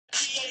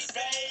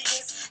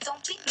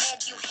Don't be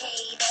mad, you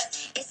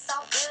haters. It's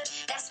all good.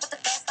 That's what the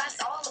fast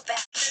life's all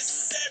about.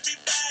 This is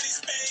everybody's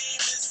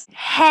famous.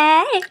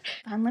 Hey!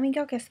 Let me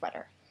go get a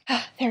sweater.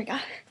 Oh, there we go.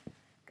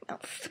 Oh,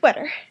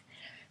 sweater.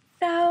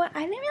 So, I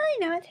didn't really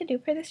know what to do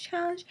for this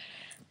challenge,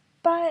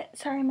 but,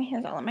 sorry, my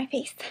hair's all on my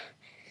face.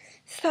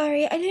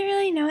 Sorry, I didn't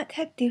really know what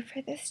to do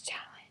for this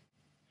challenge.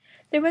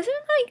 There wasn't,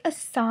 like, a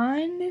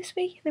song this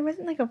week. There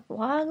wasn't, like, a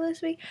vlog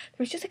this week. There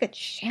was just, like, a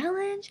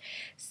challenge.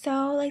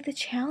 So, like, the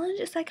challenge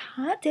is, like,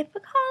 kind of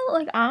difficult.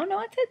 Like, I don't know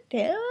what to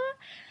do.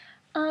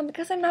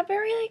 Because I'm not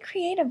very, like,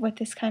 creative with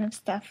this kind of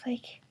stuff.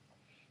 Like,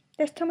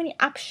 there's so many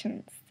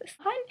options. This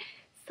one.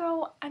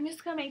 So, I'm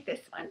just gonna make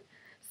this one.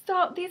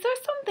 So, these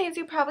are some things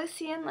you probably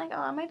see in, like, a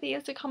lot of my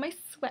videos. They're called my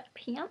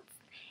sweatpants.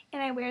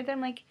 And I wear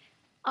them, like,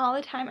 all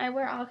the time. I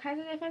wear all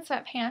kinds of different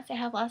sweatpants. I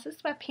have lots of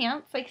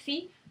sweatpants. Like,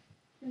 see?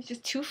 There's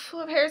just two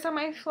pairs on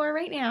my floor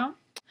right now.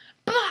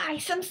 Buy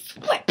some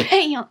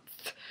sweatpants!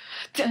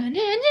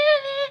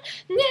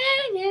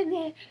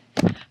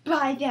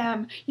 Buy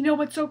them! You know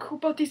what's so cool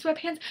about these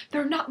sweatpants?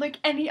 They're not like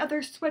any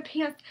other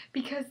sweatpants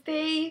because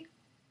they...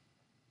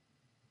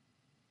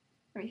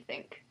 Let me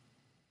think.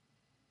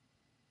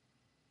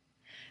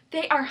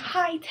 They are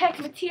high-tech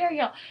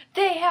material.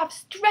 They have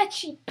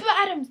stretchy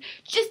bottoms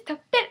just to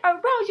fit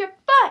around your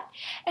butt.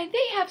 And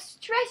they have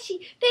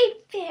stretchy, they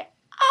fit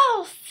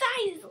all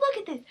sizes. Look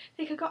at this.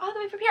 They could go all the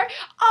way from here,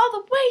 all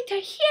the way to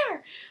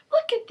here.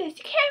 Look at this.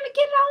 You can't even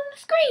get it all on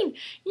the screen.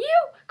 You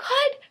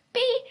could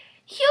be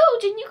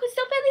huge and you could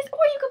still fit these,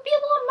 or you could be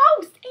a little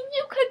mouse and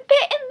you could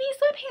fit in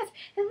these sweatpants.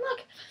 And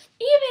look,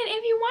 even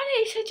if you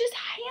wanted to just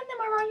hang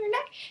them around your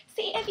neck,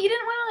 see, if you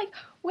didn't want to like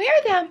wear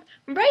them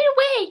right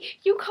away,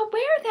 you could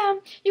wear them.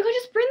 You could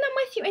just bring them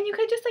with you and you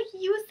could just like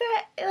use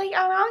that like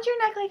around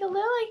your neck like a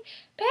little like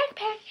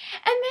backpack.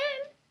 And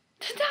then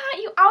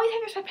you always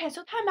have your sweatpants.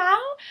 So time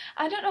out.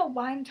 I don't know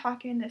why I'm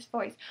talking in this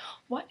voice.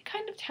 What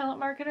kind of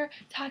talent marketer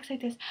talks like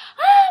this?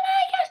 Oh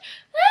my gosh,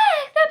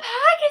 look, the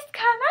pockets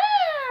come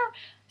out.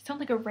 I sound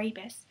like a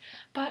rapist.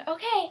 But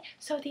okay,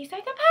 so these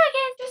are the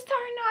pockets. Just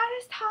are not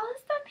as tall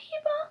as some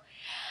people.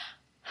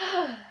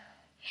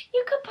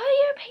 You could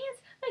put your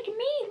pants like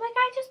me. Like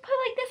I just put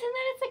like this and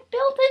then it's like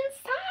built-in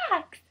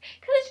socks.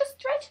 Because it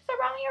just stretches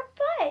around your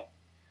butt.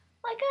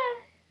 Like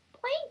a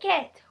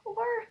blanket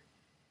or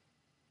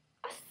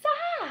a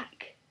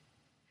sock.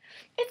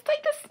 It's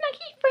like the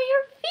snuggie for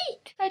your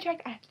feet.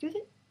 I have to do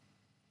this.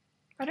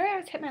 Why do I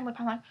always hit my lip?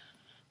 I'm like,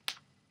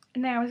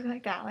 and then I was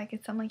like that, like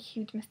it's some like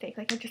huge mistake.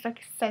 Like I just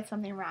like said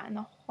something wrong and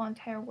the whole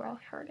entire world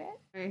heard it.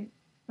 Wait,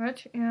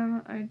 what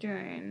am I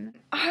doing?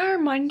 Our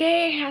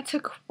Monday had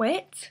to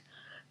quit.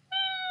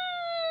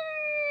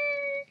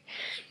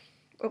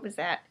 What was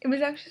that? It was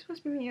actually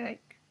supposed to be me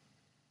like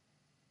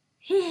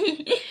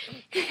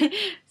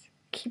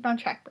keep on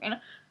track,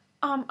 Brianna.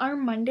 Our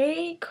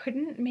Monday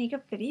couldn't make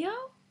a video.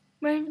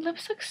 My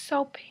lips look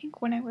so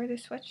pink when I wear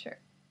this sweatshirt.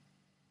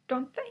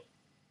 Don't they?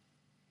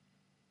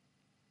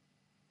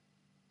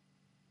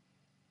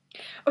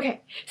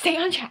 Okay, stay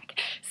on track.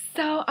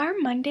 So our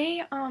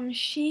Monday,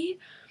 she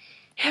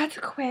had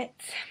to quit.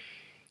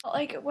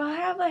 Like, we'll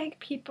have like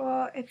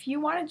people, if you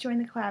want to join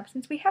the collab,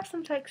 since we have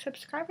some like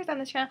subscribers on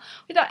this channel,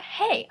 we thought,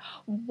 hey,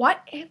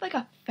 what if like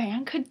a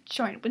fan could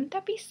join? Wouldn't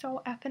that be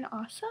so effing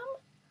awesome?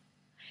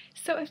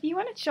 So if you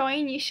want to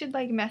join, you should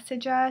like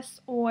message us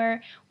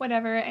or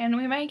whatever, and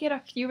we might get a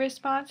few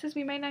responses,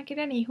 we might not get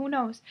any, who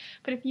knows.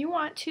 But if you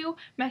want to,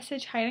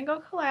 message Hide and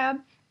Go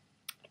Collab,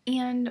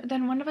 and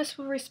then one of us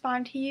will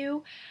respond to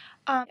you.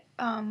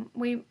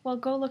 We will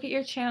go look at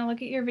your channel,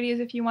 look at your videos.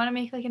 If you want to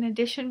make like an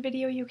addition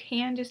video, you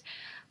can just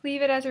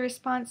leave it as a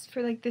response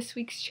for like this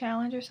week's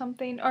challenge or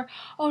something, or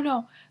oh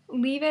no,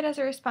 leave it as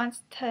a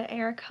response to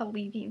Erica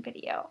leaving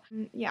video.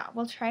 Yeah,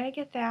 we'll try to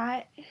get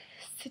that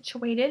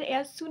situated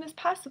as soon as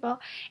possible,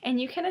 and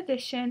you can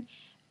audition.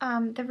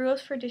 The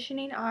rules for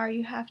auditioning are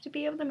you have to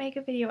be able to make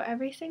a video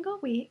every single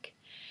week.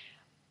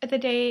 The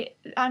day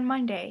on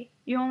Monday,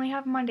 you only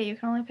have Monday, you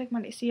can only pick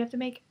Monday, so you have to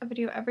make a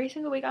video every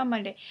single week on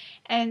Monday.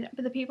 And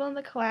the people in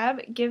the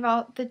collab give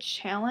out the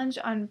challenge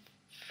on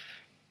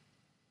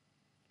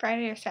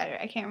Friday or Saturday,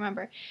 I can't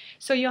remember.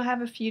 So you'll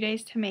have a few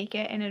days to make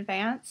it in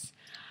advance.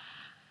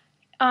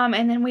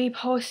 And then we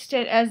post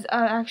it as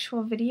an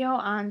actual video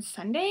on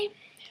Sunday.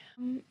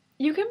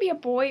 You can be a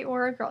boy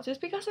or a girl.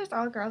 Just because there's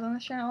all girls on the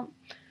channel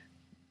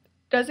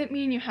doesn't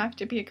mean you have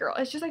to be a girl.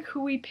 It's just like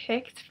who we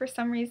picked. For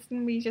some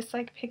reason, we just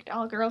like picked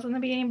all girls in the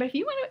beginning. But if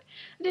you want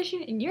to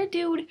audition and you're a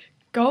dude,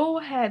 go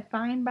ahead,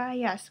 fine by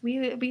us.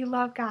 We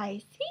love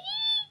guys.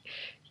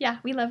 Yeah,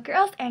 we love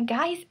girls and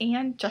guys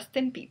and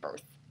Justin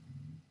Bieber's.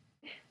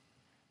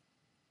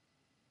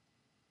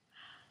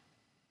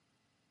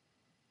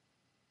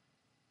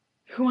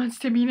 Who wants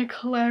to be in a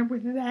collab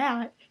with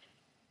that?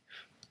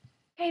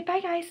 Okay, bye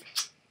guys.